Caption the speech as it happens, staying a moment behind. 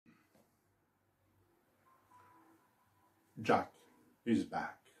Jack is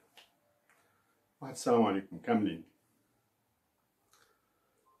back. السلام عليكم كاملين.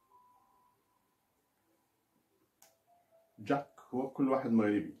 جاك هو كل واحد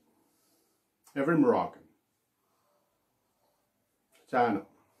مغربي. Every Moroccan. تاعنا.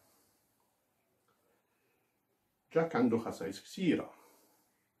 جاك عنده خصائص كثيرة.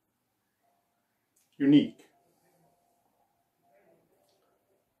 Unique.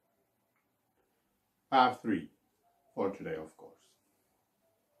 I have 3 for today, of course.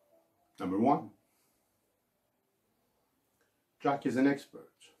 Number 1. Jack is an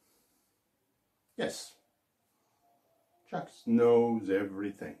expert. Yes. Jack knows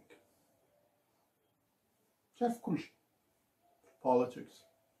everything. Jack كل شيء. Politics,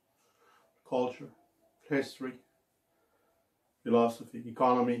 culture, history, philosophy,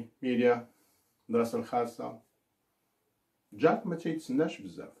 economy, media, الدراسة الخاصة. جاك ما تيتسناش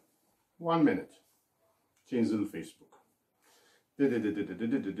بزاف. 1 minute. تينزل الفيسبوك.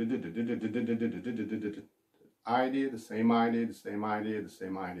 Idea, the same idea, the same idea, the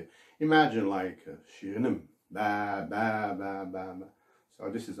same idea. Imagine like شيغنم ba ba ba ba ba. So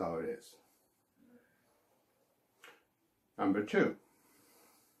this is how it is. Number 2.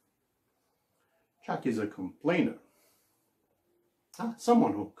 Jack is a complainer.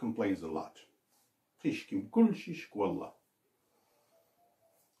 Someone who complains a lot. تيشكي من كل شيء شكوى الله.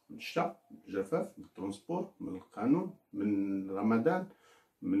 من الشتاء، من الجفاف، من الترونسبور، من القانون، من رمضان،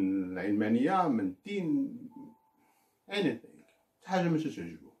 من العلمانية، من الدين، anything. حاجة ما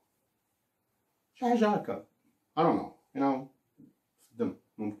تعجبو. شي حاجة هكا. I don't know. You know, في الدم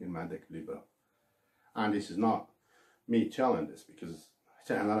ممكن مع داك اللي برا. And this is not me telling this because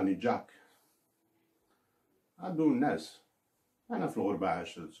حتى أنا راني جاك. هادو الناس. أنا في الغربة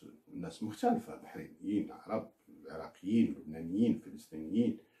عاشت ناس مختلفة، بحرينيين، عرب، عراقيين، لبنانيين،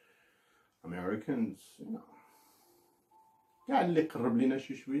 فلسطينيين، Americans, you know. كاع اللي قرب لينا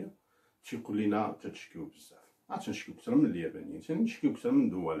شي شوية تيقول لينا تتشكيو بزاف. تنشكيو كثر من اليابانيين، تنشكيو كثر من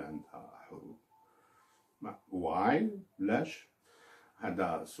دول عندها حروب. Why؟ لاش؟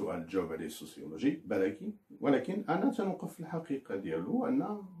 هذا سؤال جاوب عليه السوسيولوجي، ولكن أنا تنوقف في الحقيقة ديالو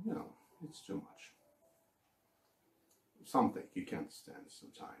أن you know, it's too much. Something you can't stand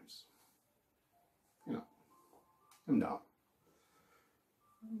sometimes. You know, I'm down.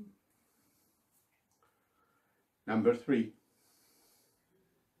 Number 3.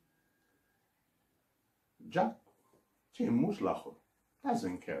 Jack تيهموش الآخر.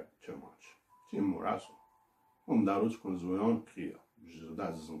 Doesn't care too much. تيهمو راسو. ومدارو تكون زوينة ونقية. بالجردة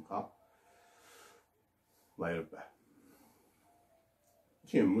الزنقة. الله يربح.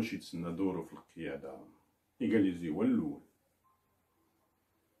 تيهموش يتسنى دورو في القيادة. يقاليزي هو الأول.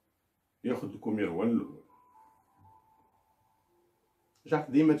 ياخد الكومير هو الأول. جاك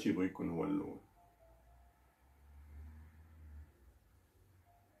ديما تيبغي يكون هو الأول.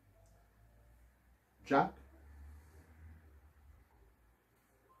 Jack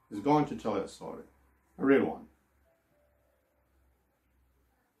is going to tell a story. A real one.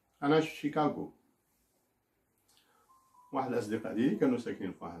 أنا في شيكاغو. واحد الأصدقاء ديالي كانوا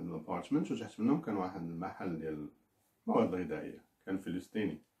ساكنين في واحد الابارتمنت وتحت منهم كان واحد المحل ديال المواد الغذائية. كان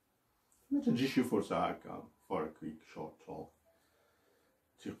فلسطيني. ما تجي شي فرصة هكا for a quick short talk.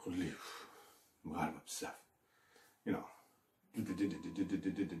 تيقول لي مغاربة بزاف. You know.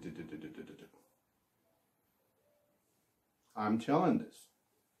 I'm telling this.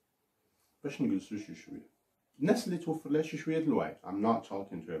 باش نجلسو شي شوية. الناس اللي توفر لها شي شوية الوعي. I'm not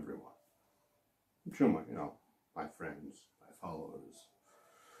talking to everyone. You know, my friends, my followers.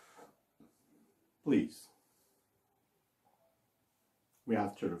 Please. We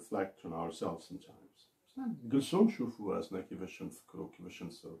have to reflect on ourselves sometimes. نجلسو نشوفو راسنا كيفاش نفكرو كيفاش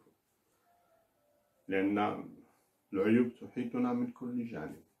نتصرفو. لأن العيوب تحيطنا من كل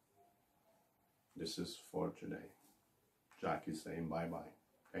جانب. This is for today. Jack is saying bye-bye.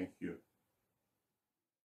 Thank you.